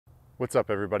What's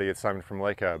up, everybody? It's Simon from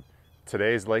Lake Hub.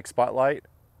 Today's Lake Spotlight,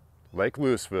 Lake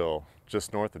Lewisville,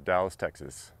 just north of Dallas,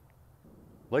 Texas.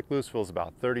 Lake Lewisville is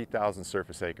about 30,000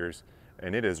 surface acres,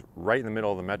 and it is right in the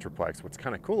middle of the Metroplex. What's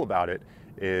kind of cool about it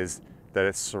is that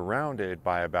it's surrounded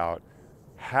by about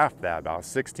half that, about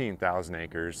 16,000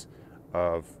 acres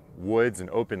of woods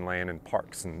and open land and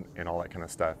parks and all that kind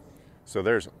of stuff. So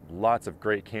there's lots of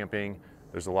great camping,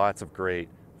 there's lots of great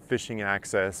fishing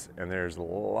access, and there's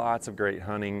lots of great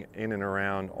hunting in and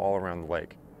around, all around the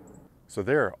lake. So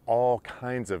there are all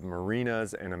kinds of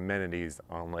marinas and amenities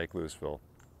on Lake Lewisville.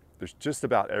 There's just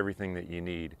about everything that you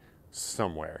need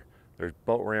somewhere. There's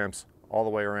boat ramps all the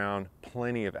way around,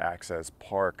 plenty of access,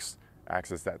 parks,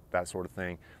 access, that sort of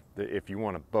thing. If you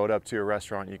want to boat up to a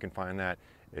restaurant, you can find that.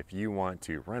 If you want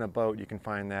to rent a boat, you can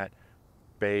find that.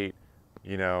 Bait,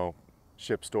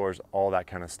 ship stores, all that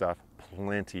kind of stuff.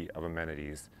 Plenty of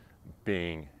amenities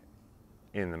being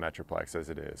in the Metroplex as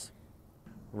it is.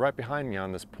 Right behind me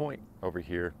on this point over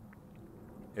here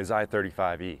is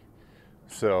I-35E.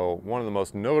 So one of the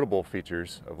most notable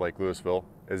features of Lake Lewisville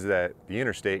is that the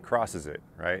interstate crosses it,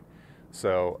 right?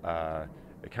 So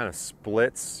it kind of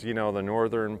splits, the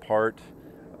northern part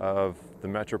of the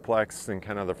Metroplex and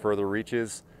kind of the further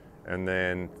reaches, and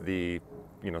then the,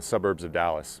 suburbs of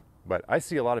Dallas. But I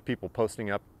see a lot of people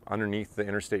posting up underneath the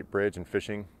interstate bridge and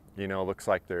fishing. Looks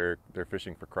like they're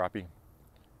fishing for crappie.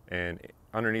 And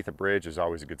underneath a bridge is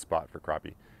always a good spot for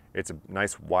crappie. It's a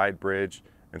nice wide bridge,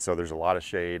 and so there's a lot of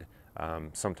shade.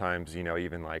 Sometimes,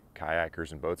 even like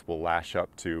kayakers and boats will lash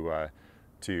up to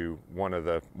one of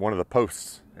the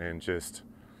posts and just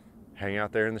hang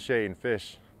out there in the shade and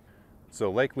fish.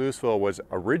 So Lake Lewisville was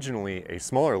originally a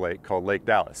smaller lake called Lake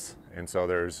Dallas, and so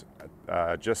there's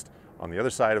just on the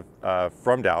other side of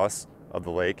from Dallas of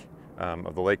the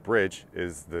lake bridge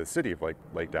is the city of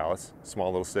Lake Dallas, small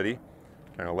little city,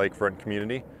 kind of lakefront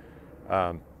community.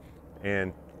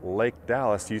 And Lake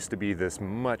Dallas used to be this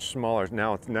much smaller.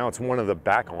 Now it's one of the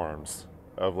back arms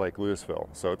of Lake Lewisville.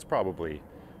 So it's probably,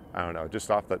 I don't know, just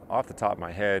off the top of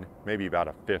my head, maybe about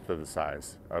a fifth of the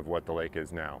size of what the lake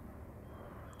is now.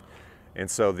 And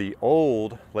so the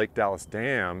old Lake Dallas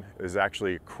Dam is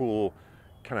actually a cool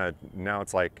kind of, now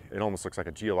it's like, it almost looks like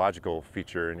a geological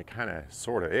feature, and it kind of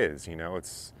sort of is,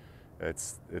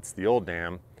 it's the old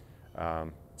dam.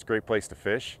 It's a great place to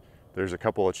fish. There's a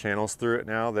couple of channels through it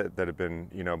now that have been,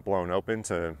 blown open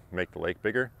to make the lake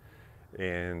bigger.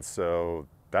 And so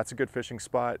that's a good fishing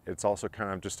spot. It's also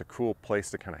kind of just a cool place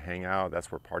to kind of hang out.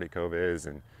 That's where Party Cove is,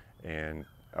 and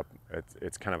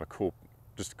it's kind of a cool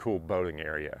boating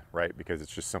area, right? Because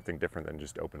it's just something different than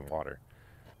just open water.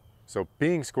 So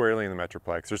being squarely in the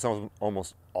Metroplex, there's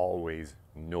almost always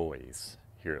noise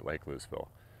here at Lake Lewisville.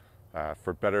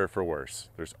 For better or for worse,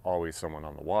 there's always someone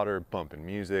on the water bumping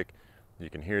music. You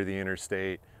can hear the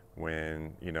interstate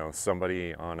when,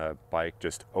 somebody on a bike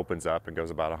just opens up and goes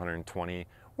about 120.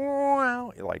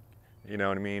 Wow, like, you know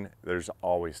what I mean? There's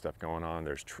always stuff going on.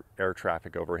 There's air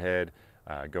traffic overhead,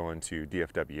 going to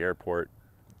DFW Airport,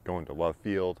 going to Love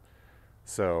Field.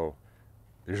 So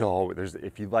there's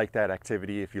if you like that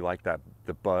activity, if you like the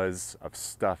buzz of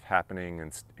stuff happening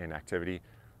and activity,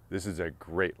 this is a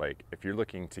great lake. If you're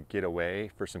looking to get away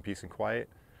for some peace and quiet,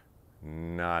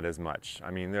 not as much.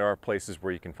 I mean, there are places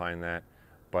where you can find that,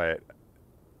 but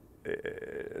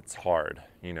it's hard.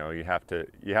 You have to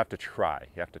try.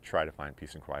 You have to try to find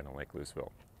peace and quiet on Lake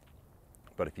Lewisville.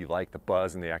 But if you like the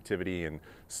buzz and the activity and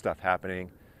stuff happening,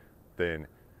 then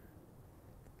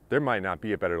there might not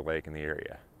be a better lake in the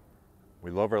area. We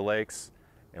love our lakes,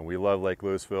 and we love Lake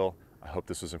Lewisville. I hope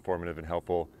this was informative and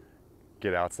helpful.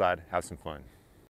 Get outside, have some fun.